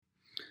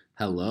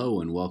Hello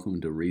and welcome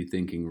to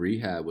Rethinking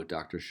Rehab with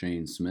Dr.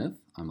 Shane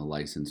Smith. I'm a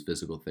licensed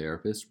physical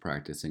therapist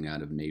practicing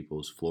out of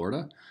Naples,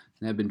 Florida,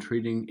 and I've been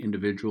treating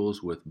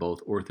individuals with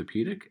both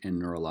orthopedic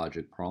and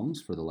neurologic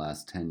problems for the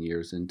last 10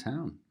 years in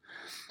town.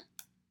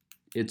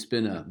 It's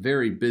been a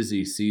very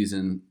busy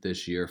season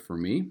this year for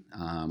me.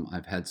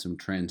 I've had some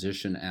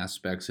transition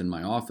aspects in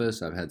my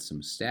office. I've had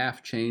some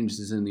staff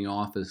changes in the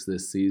office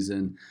this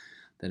season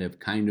that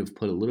have kind of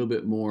put a little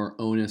bit more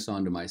onus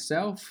onto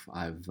myself.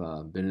 I've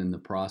been in the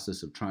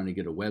process of trying to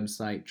get a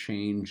website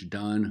change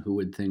done. Who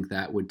would think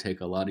that would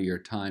take a lot of your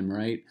time,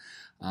 right?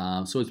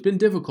 So it's been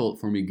difficult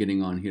for me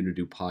getting on here to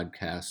do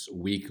podcasts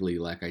weekly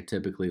like I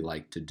typically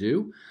like to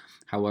do.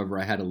 However,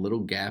 I had a little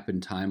gap in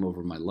time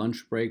over my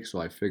lunch break, so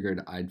I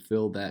figured I'd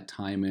fill that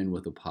time in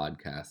with a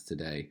podcast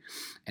today.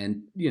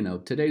 And,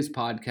 today's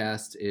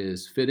podcast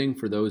is fitting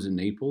for those in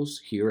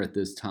Naples here at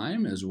this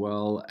time, as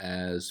well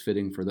as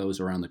fitting for those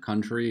around the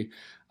country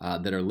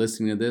that are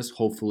listening to this,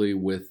 hopefully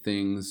with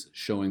things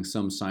showing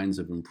some signs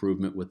of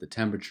improvement with the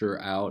temperature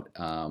out.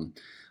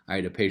 I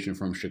had a patient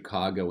from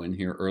Chicago in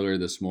here earlier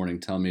this morning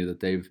tell me that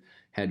they've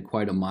had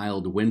quite a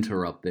mild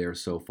winter up there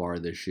so far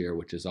this year,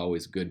 which is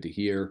always good to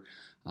hear.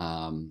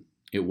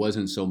 It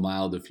wasn't so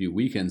mild a few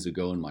weekends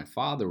ago when my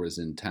father was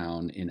in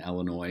town in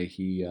Illinois.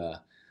 He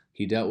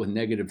dealt with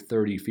negative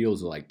 30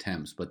 feels like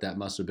temps, but that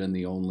must have been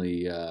the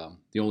only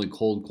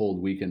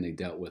cold weekend they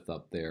dealt with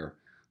up there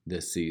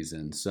this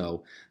season.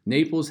 So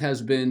Naples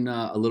has been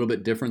a little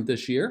bit different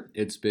this year.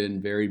 It's been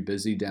very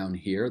busy down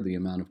here. The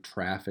amount of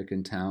traffic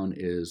in town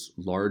is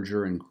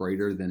larger and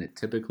greater than it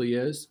typically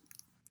is.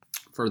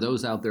 For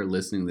those out there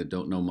listening that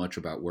don't know much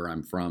about where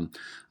I'm from,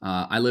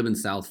 I live in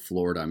South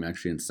Florida. I'm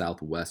actually in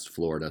Southwest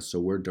Florida, so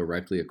we're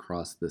directly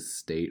across the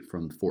state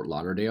from Fort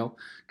Lauderdale,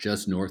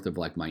 just north of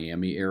like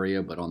Miami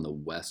area, but on the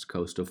west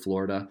coast of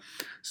Florida.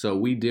 So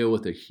we deal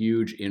with a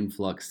huge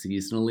influx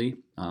seasonally,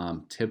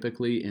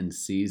 typically in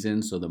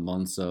season, so the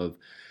months of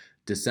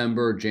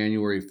December,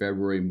 January,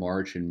 February,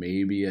 March, and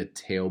maybe a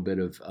tail bit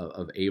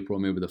of April,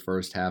 maybe the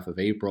first half of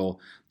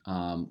April,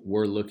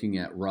 we're looking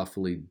at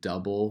roughly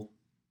double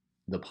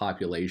the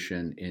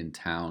population in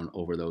town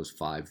over those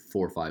 4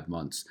 or 5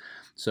 months.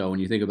 So when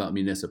you think about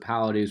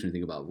municipalities, when you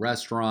think about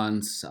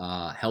restaurants,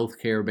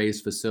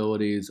 healthcare-based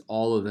facilities,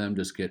 all of them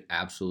just get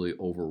absolutely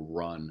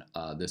overrun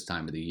this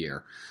time of the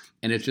year.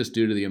 And it's just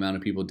due to the amount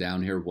of people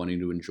down here wanting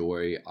to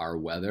enjoy our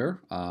weather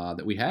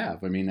that we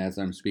have. I mean, as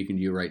I'm speaking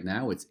to you right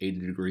now, it's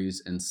 80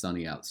 degrees and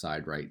sunny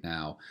outside right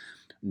now.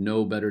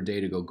 No better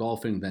day to go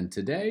golfing than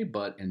today,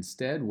 but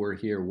instead we're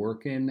here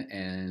working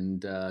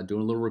and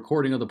doing a little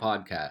recording of the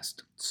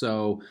podcast.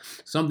 So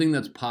something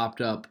that's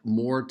popped up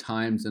more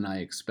times than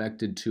I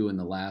expected to in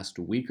the last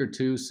week or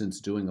two since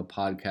doing a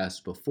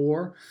podcast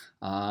before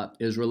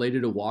is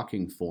related to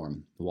walking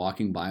form,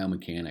 walking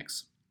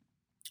biomechanics.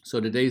 So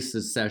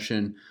today's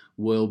session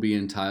will be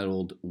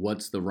entitled,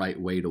 What's the Right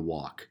Way to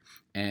Walk?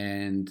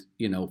 And,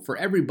 for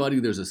everybody,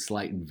 there's a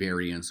slight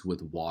variance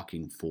with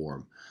walking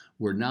form.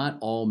 We're not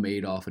all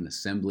made off an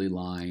assembly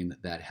line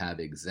that have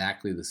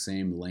exactly the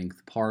same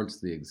length parts,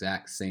 the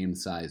exact same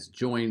size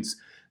joints,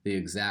 the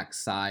exact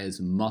size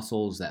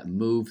muscles that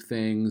move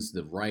things,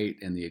 the right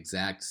and the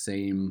exact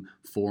same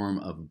form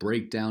of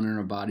breakdown in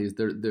our bodies.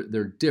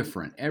 They're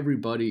different.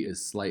 Everybody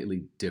is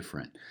slightly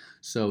different.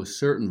 So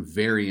certain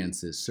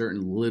variances,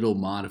 certain little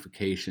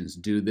modifications,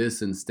 do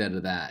this instead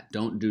of that.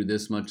 Don't do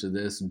this much of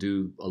this,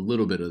 do a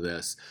little bit of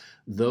this.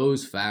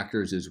 Those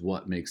factors is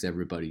what makes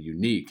everybody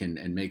unique and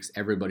makes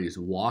everybody's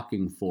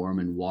walking form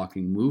and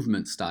walking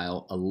movement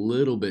style a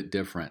little bit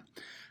different.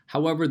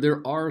 However,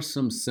 there are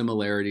some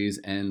similarities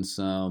and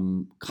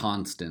some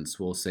constants,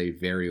 we'll say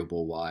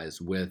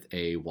variable-wise, with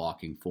a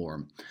walking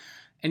form.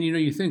 And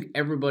you think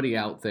everybody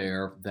out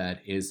there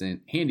that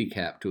isn't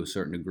handicapped to a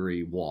certain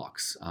degree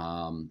walks.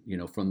 From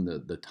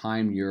the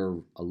time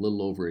you're a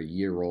little over a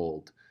year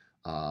old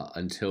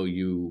until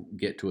you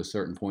get to a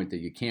certain point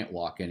that you can't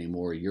walk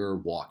anymore, you're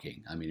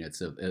walking. I mean,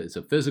 it's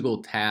a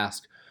physical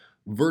task.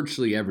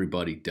 Virtually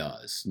everybody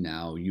does.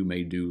 Now, you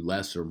may do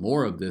less or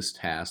more of this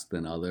task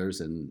than others,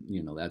 and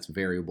that's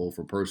variable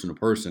from person to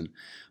person.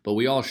 But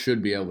we all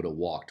should be able to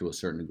walk to a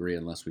certain degree,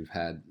 unless we've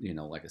had,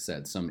 like I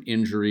said, some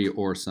injury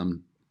or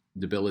some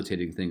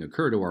debilitating thing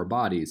occur to our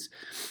bodies.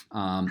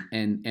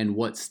 And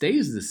what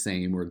stays the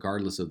same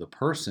regardless of the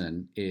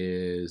person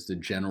is the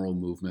general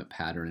movement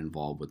pattern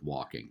involved with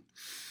walking.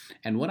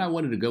 And what I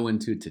wanted to go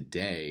into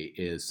today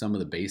is some of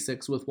the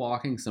basics with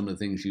walking, some of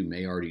the things you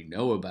may already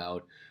know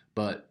about,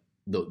 but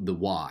the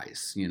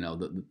whys,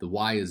 the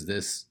why is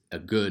this a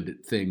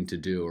good thing to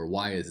do, or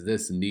why is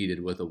this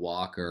needed with a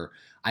walk, or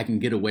I can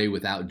get away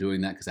without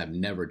doing that because I've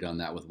never done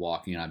that with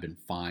walking and I've been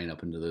fine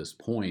up until this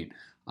point.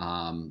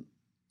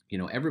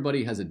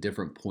 Everybody has a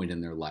different point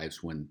in their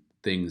lives when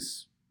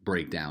things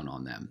break down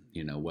on them,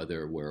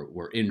 whether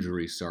where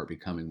injuries start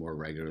becoming more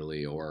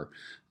regularly, or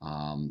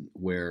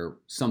where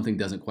something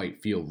doesn't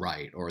quite feel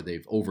right, or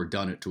they've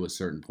overdone it to a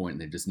certain point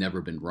and they've just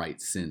never been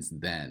right since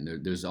then.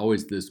 There's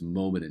always this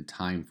moment in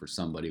time for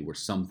somebody where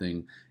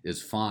something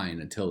is fine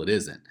until it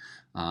isn't.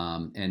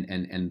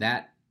 And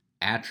that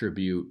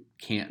attribute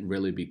can't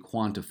really be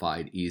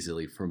quantified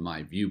easily from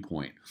my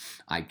viewpoint.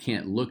 I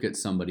can't look at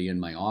somebody in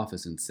my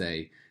office and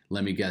say,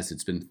 let me guess,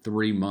 it's been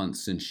 3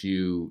 months since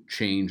you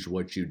changed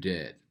what you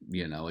did.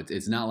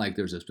 It's not like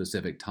there's a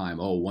specific time.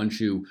 Oh, once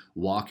you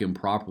walk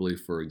improperly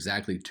for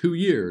exactly 2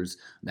 years,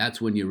 that's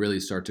when you really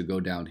start to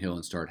go downhill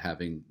and start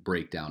having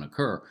breakdown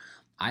occur.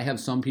 I have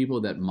some people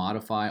that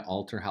modify,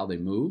 alter how they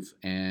move,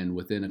 and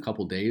within a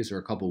couple days or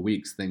a couple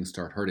weeks, things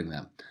start hurting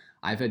them.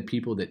 I've had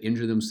people that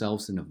injure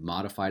themselves and have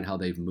modified how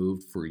they've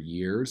moved for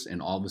years,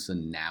 and all of a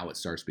sudden now it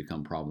starts to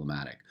become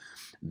problematic.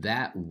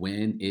 That,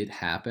 when it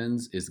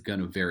happens, is going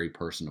to vary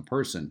person to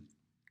person.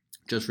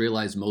 Just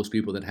realize most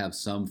people that have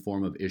some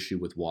form of issue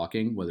with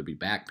walking, whether it be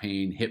back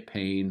pain, hip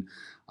pain,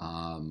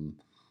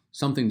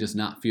 something just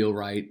not feel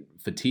right,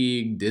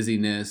 fatigue,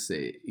 dizziness,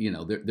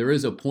 there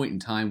is a point in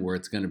time where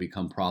it's going to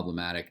become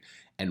problematic.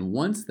 And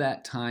once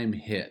that time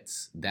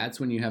hits, that's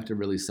when you have to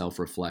really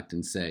self-reflect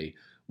and say,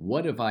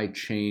 what have I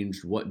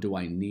changed? What do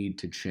I need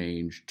to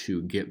change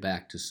to get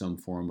back to some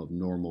form of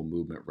normal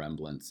movement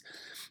remnants?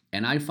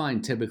 And I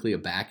find typically a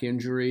back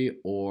injury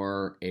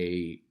or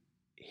a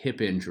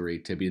hip injury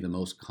to be the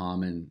most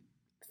common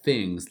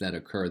things that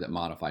occur that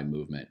modify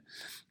movement.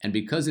 And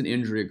because an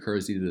injury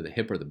occurs either the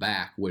hip or the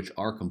back, which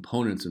are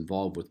components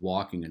involved with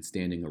walking and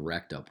standing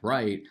erect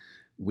upright,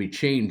 we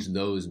change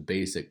those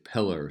basic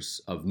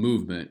pillars of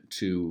movement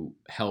to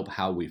help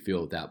how we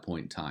feel at that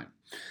point in time.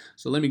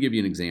 So let me give you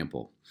an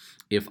example.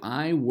 If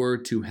I were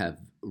to have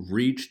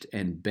reached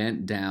and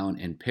bent down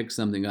and picked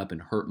something up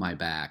and hurt my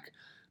back,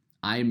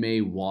 I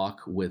may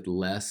walk with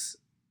less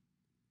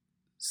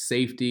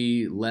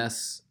safety,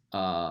 less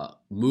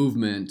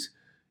movement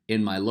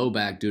in my low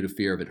back due to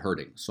fear of it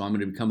hurting. So I'm going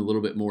to become a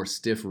little bit more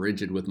stiff,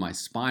 rigid with my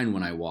spine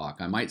when I walk.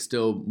 I might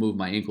still move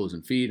my ankles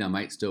and feet. I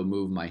might still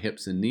move my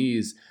hips and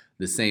knees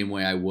the same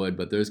way I would,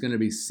 but there's going to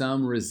be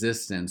some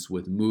resistance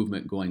with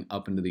movement going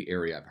up into the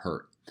area I've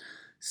hurt.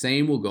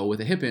 Same will go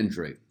with a hip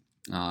injury.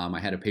 I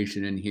had a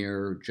patient in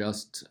here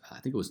I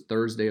think it was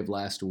Thursday of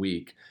last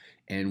week,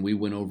 and we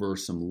went over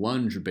some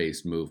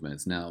lunge-based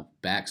movements. Now,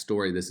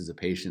 backstory, this is a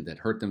patient that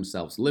hurt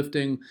themselves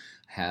lifting,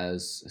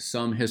 has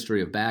some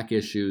history of back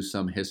issues,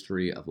 some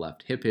history of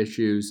left hip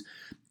issues,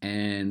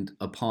 and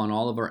upon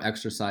all of our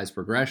exercise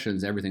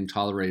progressions, everything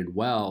tolerated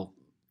well.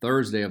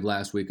 Thursday of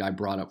last week, I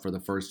brought up for the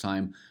first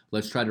time,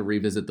 let's try to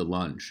revisit the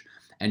lunge.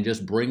 And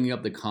just bringing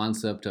up the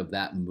concept of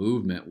that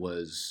movement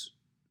was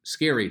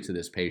scary to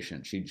this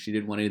patient. She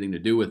didn't want anything to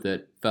do with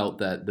it, felt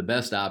that the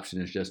best option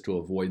is just to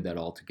avoid that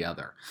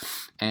altogether.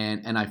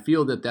 And I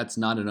feel that that's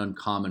not an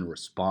uncommon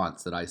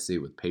response that I see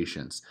with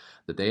patients,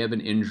 that they have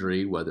an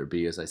injury, whether it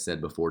be, as I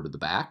said before, to the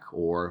back,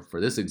 or for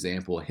this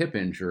example, a hip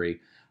injury.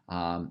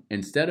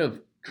 Instead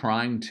of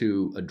trying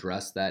to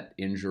address that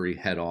injury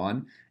head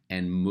on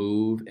and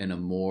move in a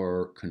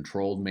more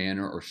controlled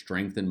manner or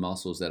strengthen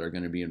muscles that are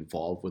going to be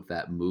involved with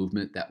that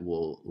movement that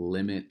will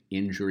limit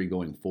injury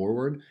going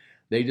forward,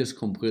 they just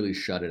completely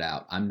shut it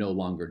out. I'm no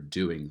longer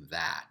doing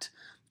that,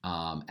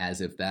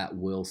 as if that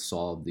will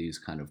solve these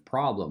kind of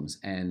problems.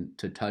 And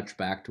to touch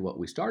back to what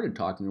we started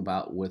talking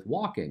about with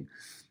walking,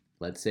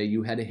 let's say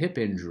you had a hip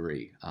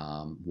injury.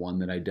 One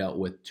that I dealt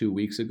with 2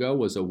 weeks ago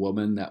was a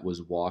woman that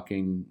was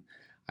walking.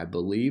 I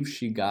believe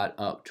she got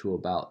up to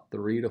about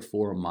 3 to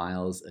 4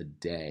 miles a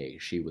day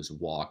she was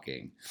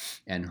walking.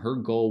 And her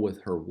goal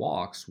with her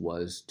walks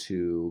was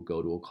to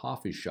go to a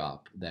coffee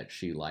shop that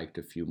she liked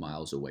a few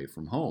miles away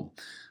from home.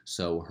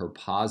 So her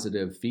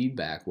positive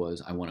feedback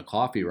was, I want a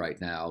coffee right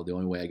now. The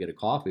only way I get a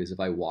coffee is if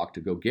I walk to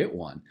go get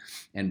one.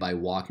 And by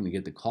walking to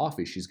get the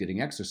coffee, she's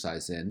getting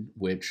exercise in,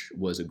 which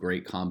was a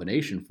great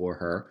combination for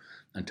her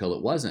until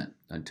it wasn't,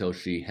 until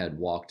she had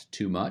walked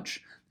too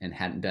much and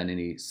hadn't done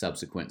any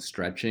subsequent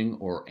stretching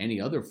or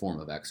any other form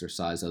of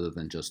exercise other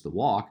than just the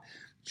walk.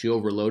 She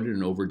overloaded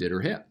and overdid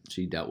her hip.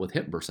 She dealt with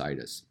hip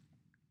bursitis.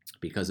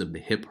 Because of the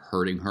hip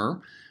hurting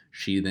her,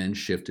 she then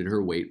shifted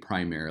her weight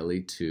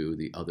primarily to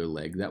the other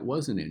leg that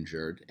wasn't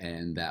injured,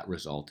 and that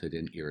resulted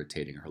in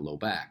irritating her low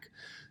back.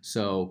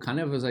 So kind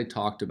of as I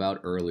talked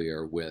about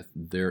earlier with,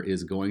 there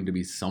is going to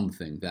be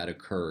something that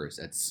occurs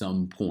at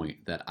some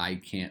point that I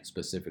can't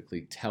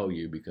specifically tell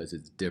you because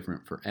it's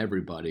different for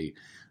everybody,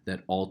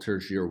 that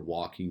alters your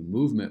walking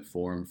movement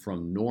form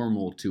from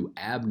normal to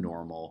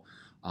abnormal.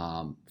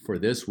 For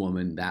this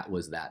woman, that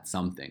was that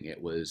something.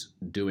 It was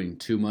doing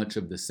too much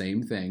of the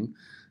same thing,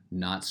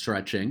 not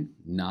stretching,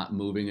 not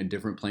moving in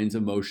different planes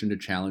of motion to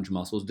challenge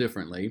muscles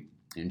differently,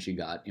 and she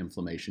got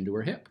inflammation to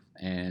her hip.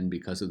 And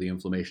because of the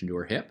inflammation to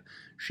her hip,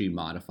 she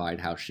modified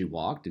how she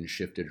walked and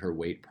shifted her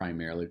weight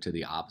primarily to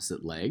the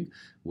opposite leg,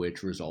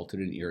 which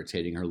resulted in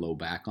irritating her low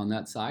back on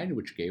that side,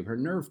 which gave her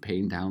nerve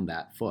pain down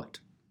that foot.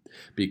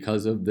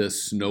 Because of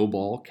this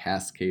snowball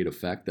cascade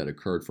effect that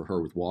occurred for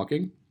her with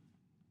walking,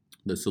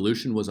 the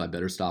solution was I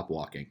better stop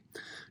walking.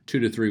 2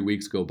 to 3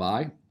 weeks go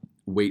by,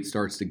 weight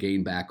starts to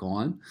gain back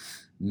on,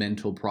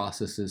 mental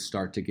processes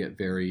start to get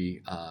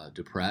very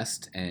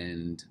depressed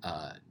and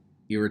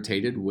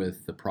irritated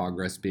with the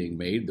progress being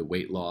made, the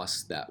weight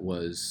loss that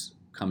was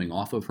coming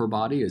off of her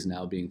body is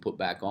now being put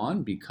back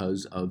on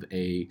because of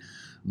a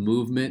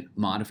movement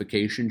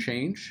modification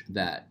change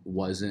that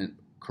wasn't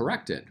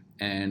corrected.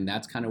 And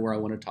that's kind of where I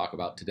want to talk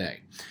about today.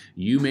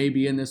 You may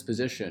be in this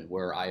position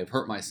where I have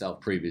hurt myself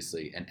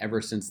previously, and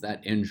ever since that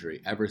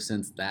injury, ever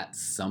since that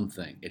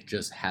something, it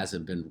just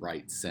hasn't been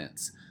right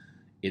since.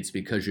 It's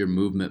because your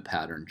movement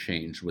pattern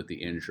changed with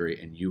the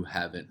injury and you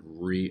haven't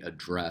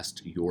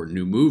readdressed your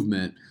new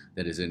movement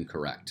that is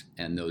incorrect.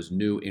 And those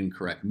new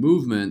incorrect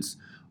movements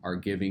are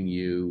giving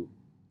you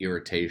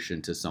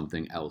irritation to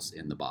something else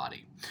in the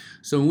body.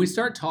 So when we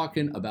start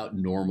talking about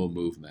normal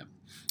movement,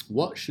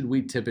 what should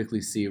we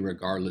typically see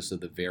regardless of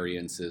the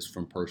variances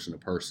from person to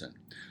person?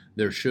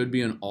 There should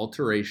be an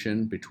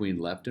alteration between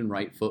left and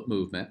right foot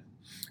movement.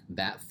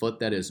 That foot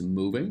that is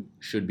moving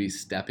should be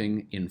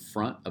stepping in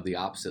front of the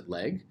opposite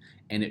leg,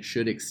 and it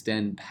should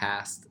extend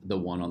past the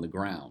one on the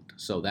ground.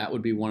 So that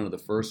would be one of the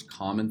first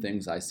common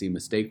things I see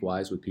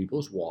mistake-wise with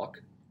people's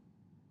walk,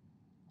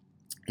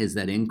 is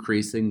that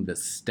increasing the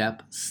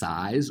step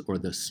size or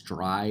the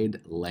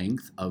stride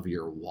length of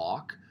your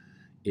walk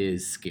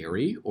is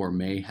scary or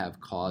may have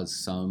caused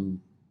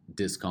some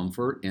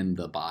discomfort in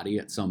the body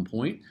at some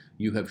point.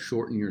 You have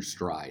shortened your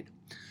stride.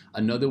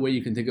 Another way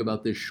you can think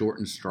about this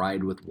shortened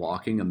stride with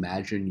walking,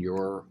 imagine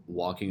you're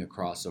walking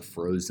across a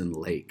frozen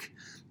lake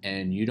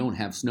and you don't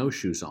have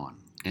snowshoes on.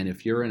 And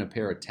if you're in a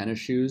pair of tennis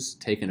shoes,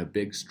 taking a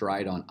big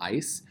stride on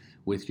ice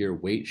with your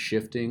weight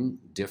shifting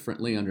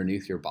differently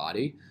underneath your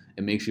body,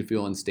 it makes you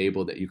feel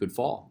unstable that you could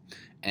fall.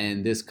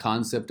 And this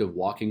concept of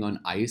walking on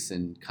ice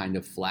and kind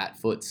of flat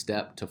foot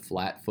step to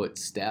flat foot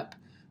step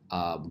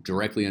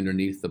directly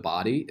underneath the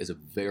body is a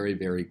very,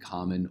 very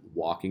common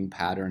walking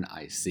pattern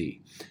I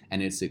see.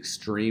 And it's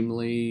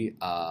extremely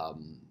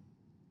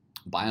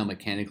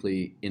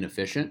biomechanically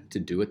inefficient to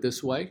do it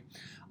this way.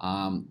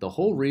 The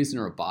whole reason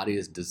our body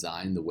is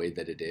designed the way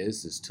that it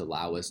is to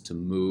allow us to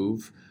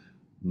move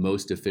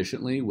most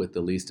efficiently with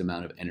the least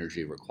amount of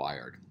energy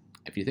required.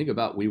 If you think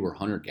about, we were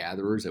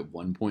hunter-gatherers at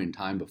one point in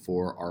time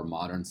before our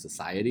modern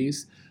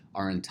societies.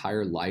 Our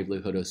entire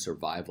livelihood of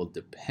survival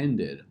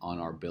depended on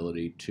our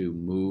ability to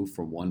move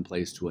from one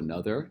place to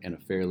another in a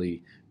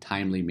fairly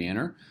timely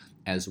manner,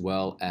 as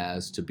well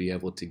as to be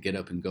able to get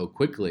up and go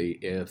quickly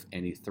if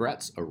any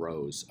threats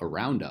arose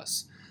around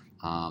us.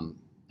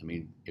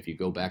 If you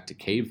go back to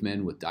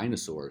cavemen with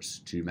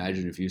dinosaurs, do you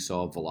imagine if you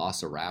saw a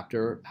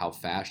velociraptor, how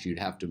fast you'd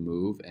have to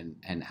move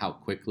and how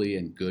quickly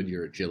and good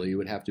your agility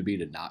would have to be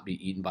to not be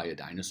eaten by a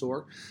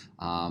dinosaur?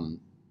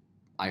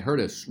 I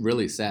heard a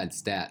really sad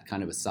stat,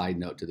 kind of a side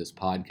note to this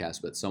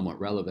podcast, but somewhat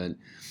relevant.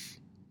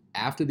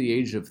 After the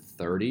age of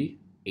 30,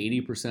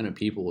 80% of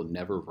people will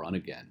never run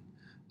again.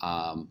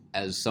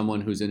 As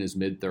someone who's in his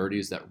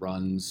mid-30s that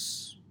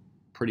runs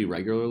pretty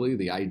regularly,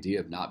 the idea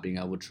of not being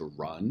able to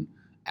run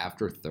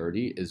after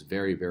 30 is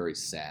very, very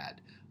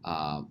sad.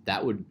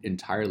 That would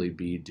entirely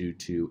be due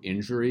to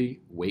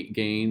injury, weight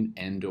gain,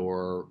 and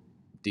or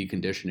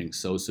deconditioning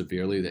so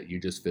severely that you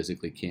just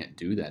physically can't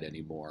do that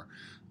anymore.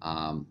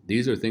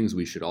 These are things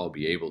we should all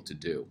be able to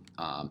do.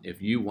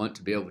 If you want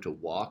to be able to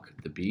walk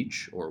the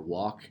beach or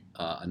walk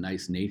a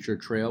nice nature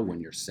trail when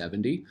you're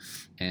 70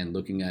 and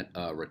looking at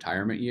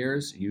retirement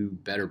years, you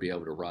better be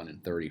able to run in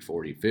 30,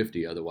 40,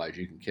 50. Otherwise,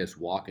 you can kiss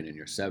walking in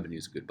your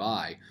 70s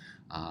goodbye.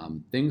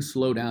 Things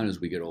slow down as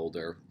we get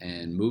older,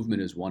 and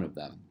movement is one of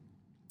them.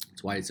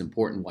 That's why it's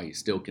important why you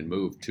still can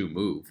move to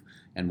move,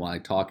 and why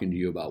talking to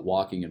you about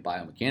walking and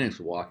biomechanics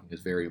of walking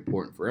is very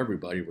important for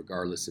everybody,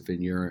 regardless if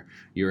you're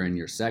in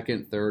your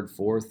second, third,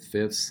 fourth,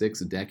 fifth,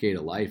 sixth decade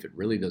of life. It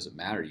really doesn't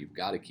matter. You've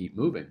got to keep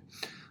moving.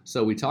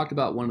 So we talked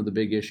about one of the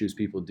big issues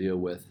people deal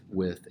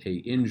with a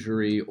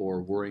injury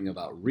or worrying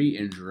about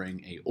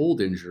re-injuring a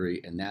old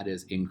injury, and that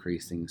is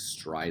increasing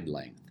stride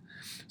length.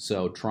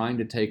 So trying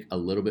to take a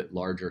little bit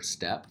larger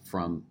step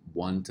from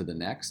one to the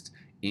next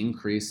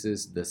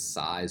increases the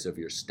size of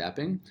your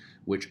stepping,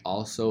 which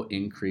also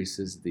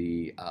increases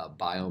the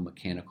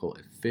biomechanical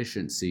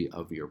efficiency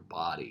of your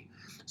body.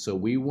 So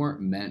we weren't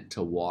meant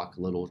to walk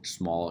little,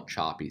 small,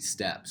 choppy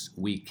steps.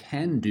 We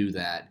can do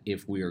that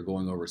if we are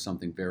going over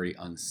something very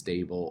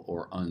unstable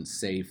or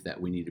unsafe that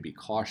we need to be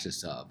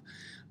cautious of.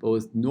 But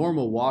with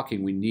normal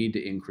walking, we need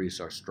to increase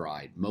our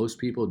stride. Most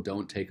people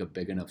don't take a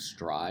big enough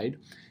stride.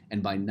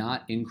 And by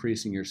not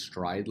increasing your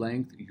stride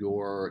length,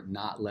 you're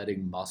not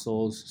letting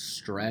muscles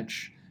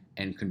stretch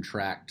and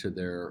contract to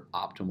their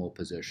optimal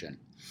position.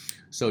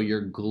 So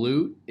your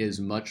glute is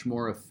much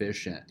more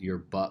efficient, your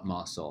butt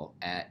muscle,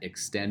 at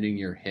extending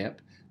your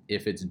hip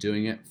if it's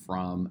doing it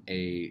from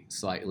a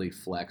slightly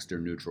flexed or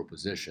neutral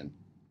position.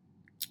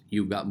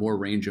 You've got more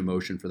range of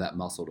motion for that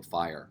muscle to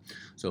fire.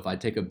 So if I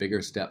take a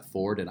bigger step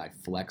forward and I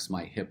flex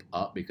my hip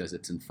up because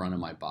it's in front of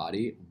my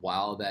body,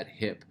 while that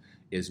hip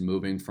is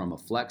moving from a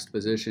flexed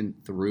position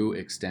through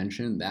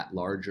extension, that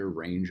larger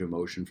range of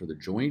motion for the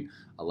joint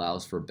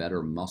allows for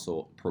better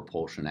muscle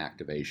propulsion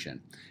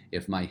activation.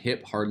 If my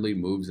hip hardly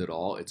moves at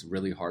all, it's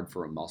really hard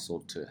for a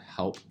muscle to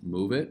help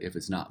move it if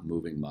it's not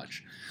moving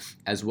much.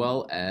 As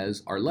well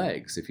as our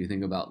legs. If you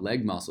think about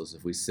leg muscles,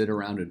 if we sit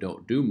around and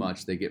don't do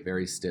much, they get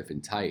very stiff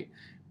and tight.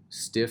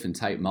 stiff and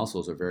tight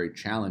muscles are very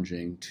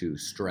challenging to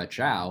stretch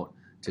out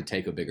to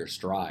take a bigger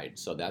stride.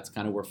 So that's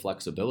kind of where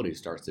flexibility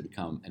starts to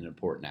become an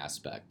important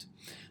aspect.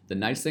 The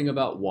nice thing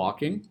about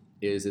walking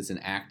is it's an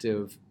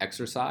active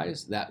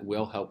exercise that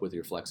will help with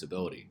your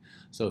flexibility.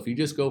 So if you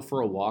just go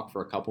for a walk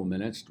for a couple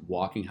minutes,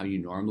 walking how you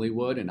normally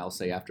would, and I'll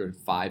say after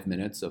 5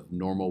 minutes of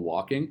normal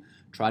walking,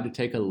 try to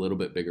take a little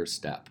bit bigger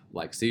step.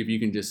 Like see if you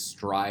can just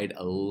stride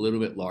a little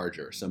bit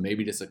larger. So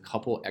maybe just a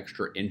couple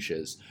extra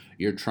inches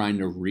you're trying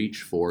to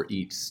reach for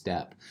each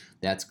step.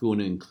 That's going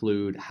to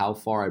include how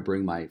far I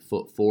bring my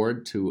foot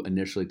forward to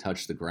initially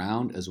touch the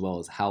ground, as well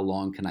as how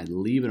long can I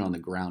leave it on the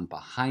ground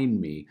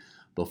behind me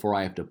before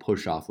I have to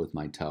push off with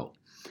my toe.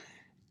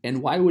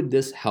 And why would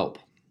this help?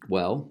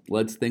 Well,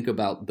 let's think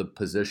about the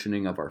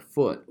positioning of our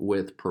foot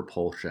with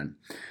propulsion.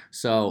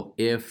 So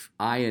if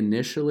I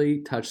initially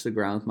touch the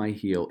ground with my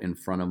heel in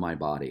front of my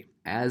body,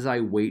 as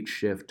I weight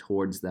shift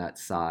towards that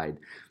side,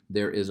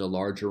 there is a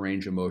larger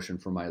range of motion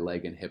for my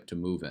leg and hip to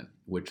move in,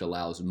 which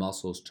allows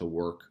muscles to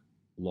work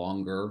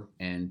longer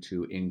and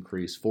to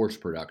increase force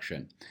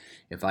production.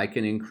 If I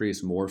can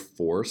increase more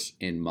force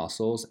in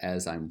muscles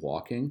as I'm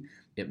walking,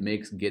 it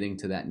makes getting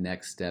to that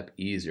next step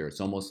easier.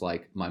 It's almost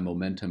like my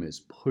momentum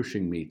is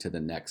pushing me to the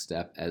next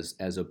step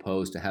as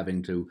opposed to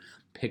having to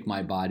pick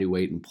my body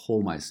weight and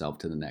pull myself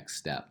to the next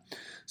step.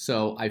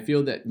 So I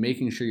feel that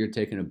making sure you're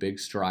taking a big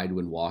stride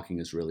when walking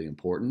is really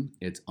important.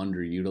 It's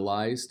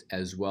underutilized,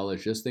 as well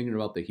as just thinking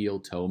about the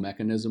heel-toe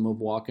mechanism of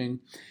walking.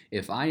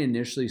 If I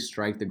initially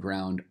strike the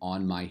ground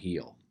on my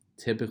heel,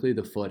 typically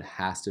the foot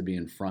has to be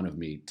in front of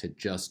me to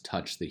just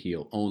touch the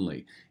heel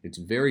only. It's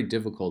very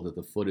difficult if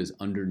the foot is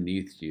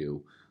underneath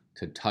you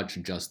to touch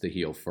just the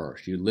heel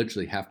first. You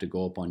literally have to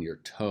go up on your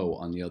toe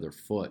on the other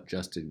foot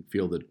just to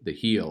feel the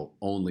heel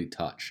only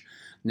touch.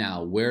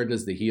 Now, where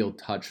does the heel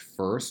touch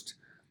first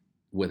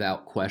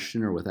without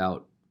question or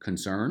without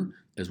concern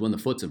is when the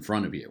foot's in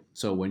front of you.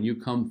 So when you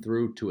come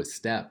through to a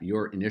step,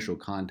 your initial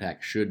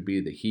contact should be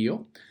the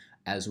heel,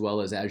 as well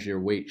as your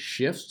weight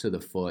shifts to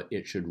the foot,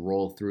 it should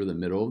roll through the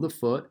middle of the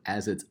foot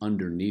as it's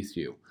underneath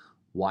you.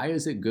 Why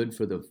is it good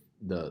for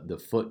the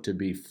foot to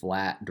be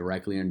flat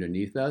directly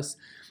underneath us?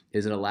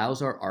 Is it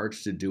allows our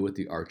arch to do what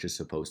the arch is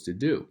supposed to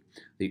do.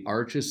 The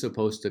arch is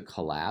supposed to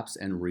collapse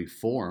and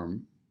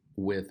reform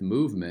with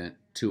movement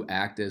to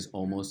act as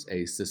almost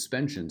a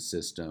suspension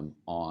system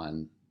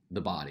on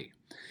the body.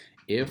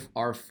 If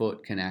our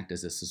foot can act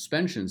as a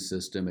suspension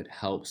system, it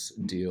helps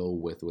deal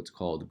with what's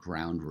called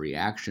ground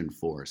reaction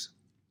force.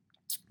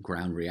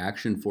 Ground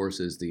reaction force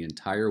is the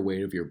entire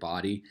weight of your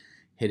body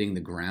hitting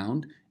the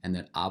ground and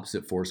that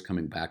opposite force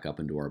coming back up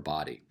into our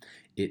body.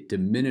 It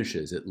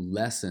diminishes, it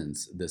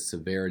lessens the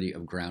severity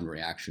of ground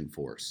reaction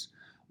force.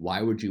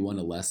 Why would you want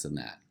to lessen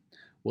that?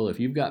 Well,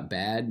 if you've got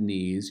bad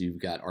knees, you've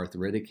got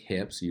arthritic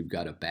hips, you've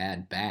got a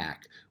bad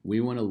back,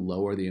 we want to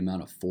lower the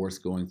amount of force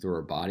going through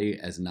our body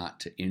as not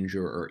to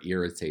injure or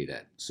irritate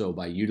it. So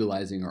by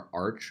utilizing our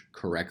arch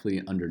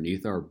correctly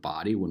underneath our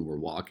body when we're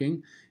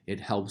walking,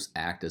 it helps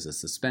act as a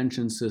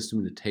suspension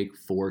system to take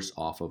force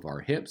off of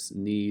our hips,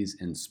 knees,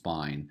 and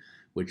spine,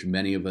 which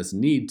many of us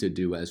need to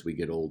do as we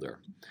get older.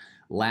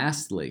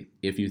 Lastly,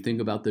 if you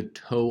think about the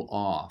toe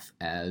off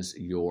as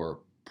your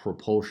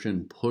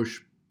propulsion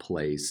push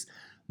place,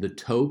 the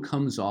toe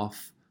comes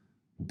off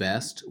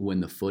best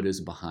when the foot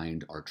is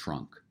behind our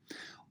trunk.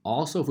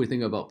 Also, if we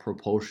think about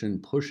propulsion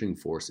pushing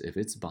force, if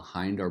it's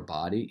behind our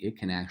body, it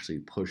can actually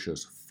push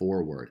us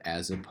forward,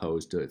 as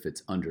opposed to if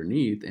it's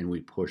underneath and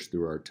we push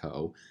through our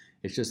toe,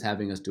 it's just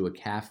having us do a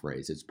calf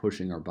raise. It's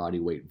pushing our body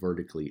weight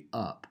vertically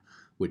up,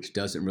 which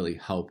doesn't really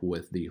help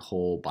with the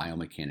whole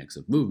biomechanics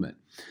of movement.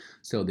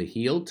 So the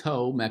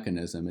heel-toe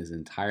mechanism is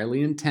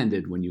entirely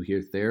intended when you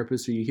hear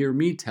therapists or you hear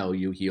me tell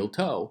you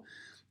heel-toe,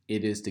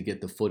 it is to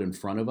get the foot in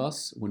front of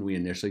us when we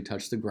initially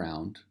touch the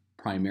ground,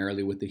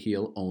 primarily with the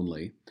heel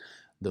only.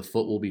 The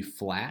foot will be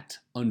flat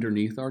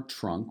underneath our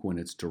trunk when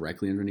it's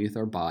directly underneath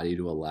our body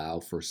to allow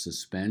for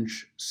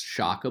suspension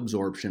shock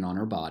absorption on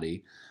our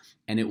body,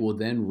 and it will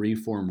then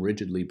reform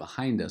rigidly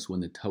behind us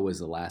when the toe is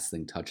the last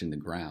thing touching the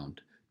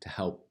ground to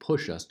help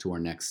push us to our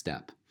next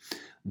step.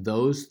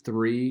 Those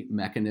three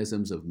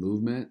mechanisms of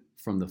movement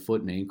from the foot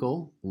and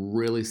ankle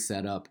really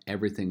set up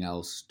everything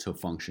else to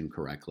function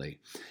correctly.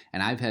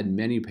 And I've had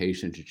many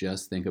patients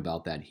just think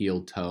about that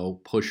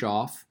heel-toe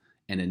push-off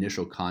and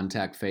initial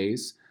contact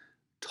phase,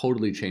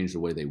 totally change the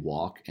way they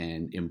walk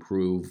and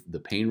improve the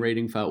pain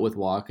rating felt with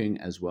walking,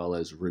 as well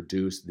as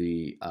reduce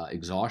the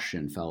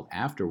exhaustion felt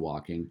after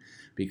walking,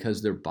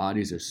 because their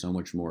bodies are so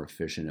much more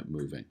efficient at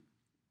moving.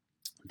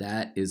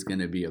 That is going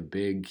to be a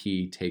big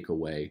key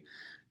takeaway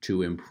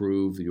to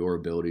improve your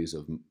abilities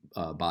of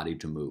body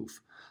to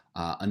move.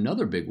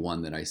 Another big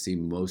one that I see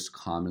most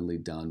commonly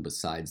done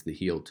besides the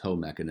heel-toe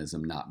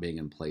mechanism not being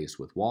in place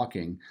with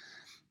walking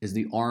is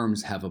the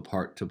arms have a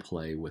part to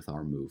play with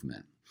our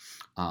movement.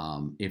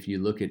 If you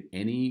look at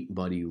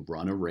anybody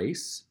run a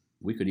race,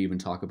 we could even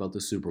talk about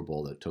the Super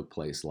Bowl that took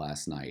place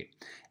last night.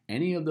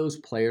 Any of those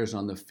players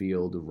on the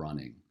field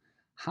running,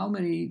 how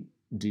many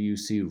do you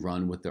see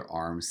run with their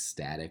arms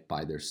static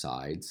by their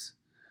sides?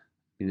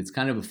 And it's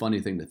kind of a funny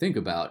thing to think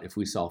about. If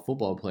we saw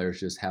football players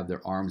just have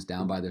their arms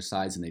down by their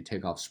sides and they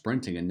take off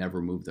sprinting and never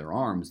move their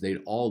arms,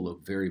 they'd all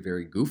look very,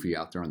 very goofy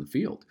out there on the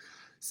field.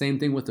 Same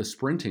thing with the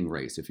sprinting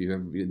race. If you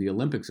ever, the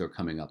Olympics are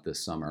coming up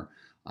this summer.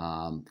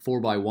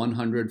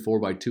 4x100,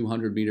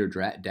 4x200 meter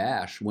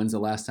dash. When's the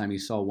last time you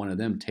saw one of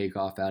them take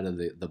off out of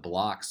the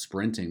block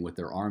sprinting with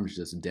their arms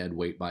just dead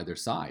weight by their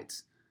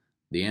sides?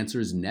 The answer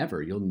is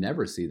never. You'll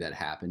never see that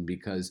happen,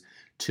 because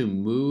to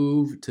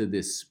move to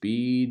this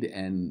speed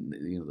and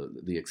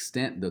the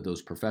extent that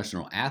those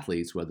professional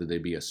athletes, whether they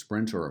be a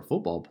sprinter or a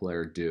football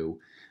player, do,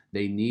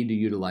 they need to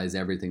utilize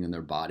everything in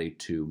their body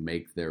to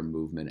make their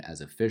movement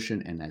as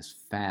efficient and as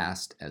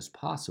fast as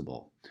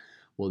possible.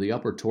 Well, the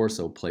upper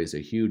torso plays a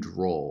huge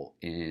role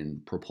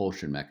in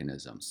propulsion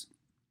mechanisms.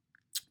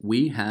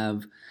 We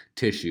have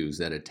tissues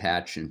that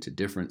attach into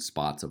different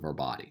spots of our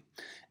body.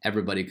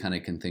 Everybody kind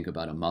of can think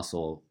about a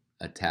muscle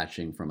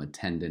attaching from a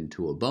tendon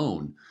to a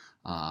bone,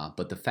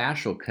 but the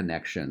fascial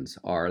connections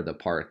are the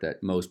part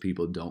that most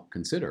people don't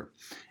consider.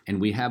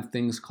 And we have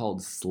things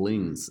called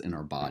slings in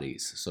our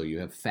bodies. So you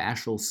have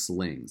fascial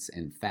slings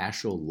and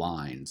fascial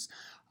lines.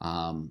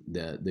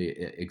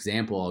 The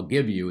example I'll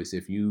give you is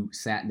if you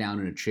sat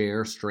down in a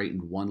chair,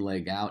 straightened one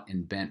leg out,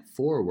 and bent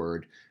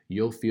forward,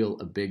 you'll feel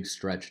a big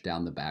stretch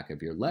down the back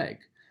of your leg.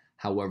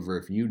 However,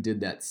 if you did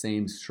that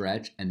same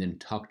stretch and then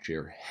tucked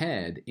your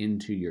head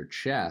into your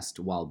chest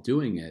while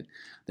doing it,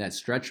 that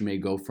stretch may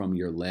go from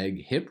your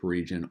leg hip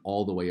region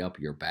all the way up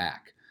your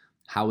back.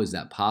 How is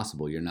that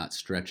possible? You're not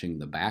stretching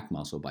the back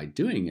muscle by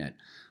doing it.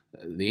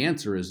 The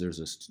answer is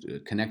there's a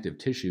connective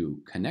tissue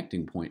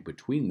connecting point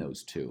between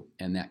those two,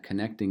 and that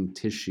connecting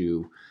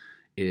tissue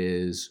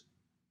is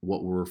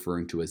what we're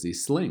referring to as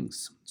these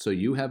slings. So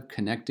you have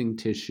connecting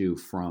tissue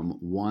from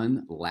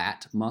one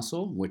lat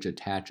muscle, which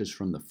attaches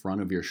from the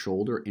front of your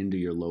shoulder into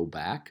your low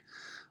back.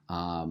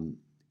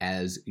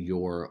 As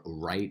your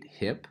right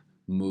hip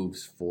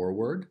moves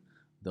forward,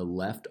 the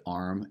left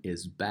arm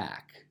is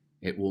back.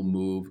 It will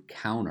move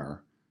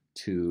counter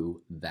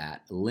to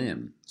that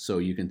limb. So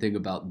you can think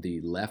about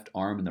the left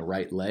arm and the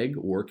right leg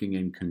working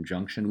in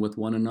conjunction with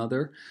one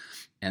another,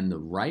 and the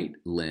right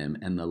limb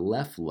and the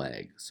left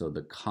leg, so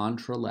the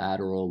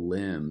contralateral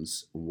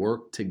limbs,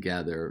 work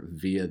together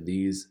via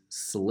these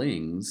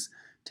slings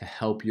to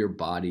help your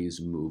body's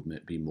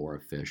movement be more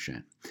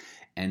efficient.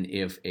 And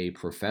if a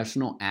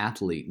professional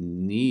athlete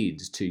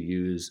needs to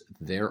use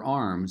their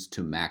arms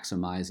to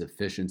maximize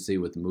efficiency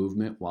with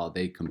movement while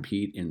they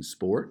compete in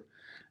sport,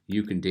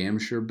 you can damn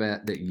sure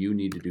bet that you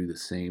need to do the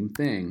same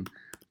thing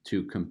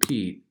to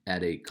compete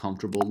at a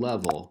comfortable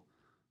level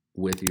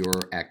with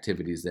your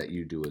activities that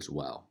you do as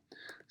well.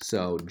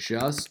 So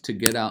just to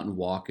get out and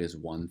walk is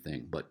one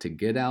thing, but to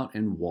get out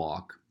and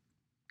walk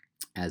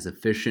as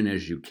efficient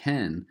as you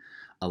can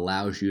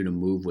allows you to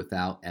move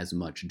without as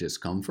much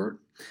discomfort,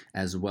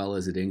 as well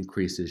as it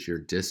increases your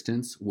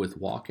distance with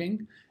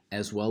walking,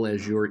 as well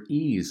as your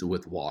ease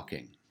with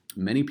walking.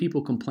 Many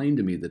people complain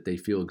to me that they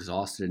feel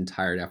exhausted and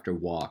tired after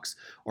walks,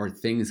 or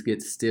things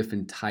get stiff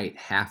and tight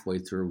halfway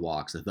through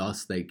walks,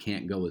 thus they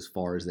can't go as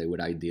far as they would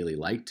ideally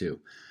like to.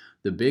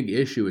 The big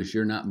issue is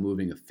you're not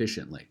moving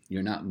efficiently.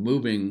 You're not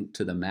moving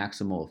to the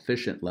maximal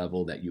efficient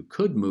level that you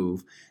could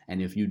move,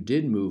 and if you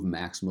did move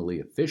maximally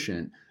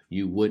efficient,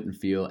 you wouldn't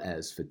feel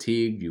as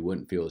fatigued, you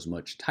wouldn't feel as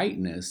much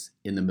tightness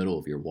in the middle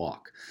of your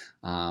walk.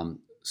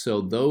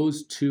 So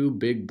those two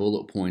big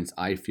bullet points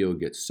I feel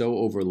get so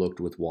overlooked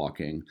with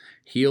walking.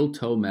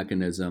 Heel-toe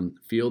mechanism,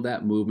 feel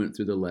that movement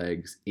through the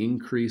legs,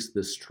 increase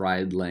the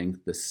stride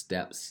length, the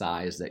step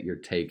size that you're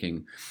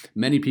taking.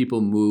 Many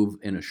people move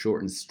in a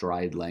shortened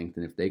stride length,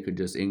 and if they could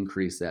just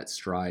increase that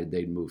stride,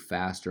 they'd move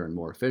faster and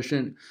more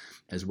efficient,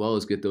 as well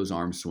as get those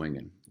arms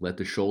swinging. Let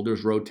the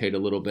shoulders rotate a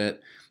little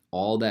bit.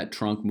 All that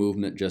trunk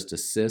movement just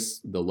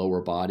assists the lower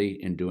body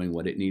in doing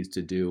what it needs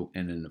to do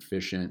in an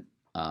efficient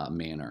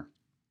manner.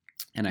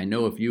 And I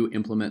know if you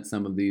implement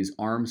some of these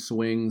arm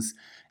swings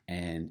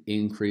and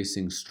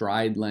increasing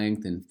stride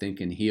length and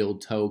thinking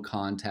heel-toe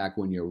contact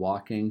when you're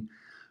walking,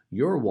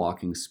 your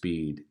walking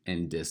speed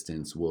and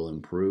distance will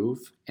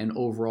improve, and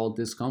overall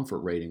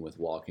discomfort rating with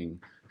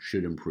walking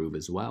should improve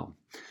as well.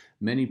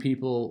 Many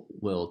people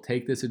will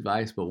take this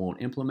advice but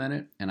won't implement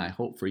it, and I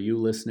hope for you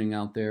listening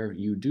out there,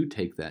 you do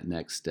take that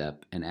next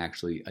step and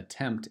actually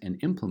attempt and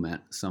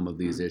implement some of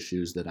these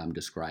issues that I'm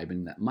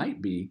describing that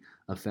might be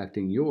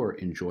affecting your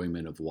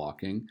enjoyment of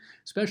walking,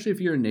 especially if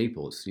you're in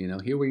Naples. You know,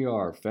 here we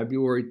are,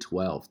 February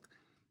 12th,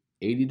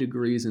 80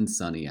 degrees and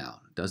sunny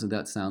out. Doesn't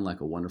that sound like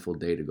a wonderful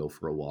day to go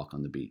for a walk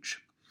on the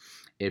beach?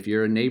 If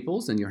you're in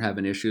Naples and you're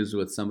having issues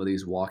with some of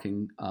these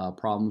walking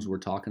problems we're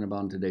talking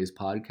about in today's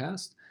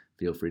podcast,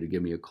 feel free to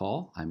give me a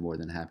call. I'm more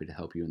than happy to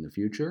help you in the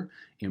future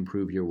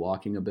improve your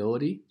walking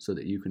ability so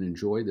that you can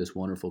enjoy this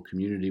wonderful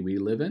community we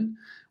live in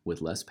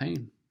with less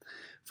pain.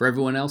 For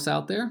everyone else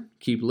out there,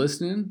 keep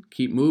listening,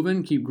 keep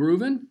moving, keep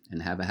grooving,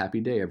 and have a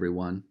happy day,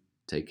 everyone.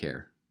 Take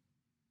care.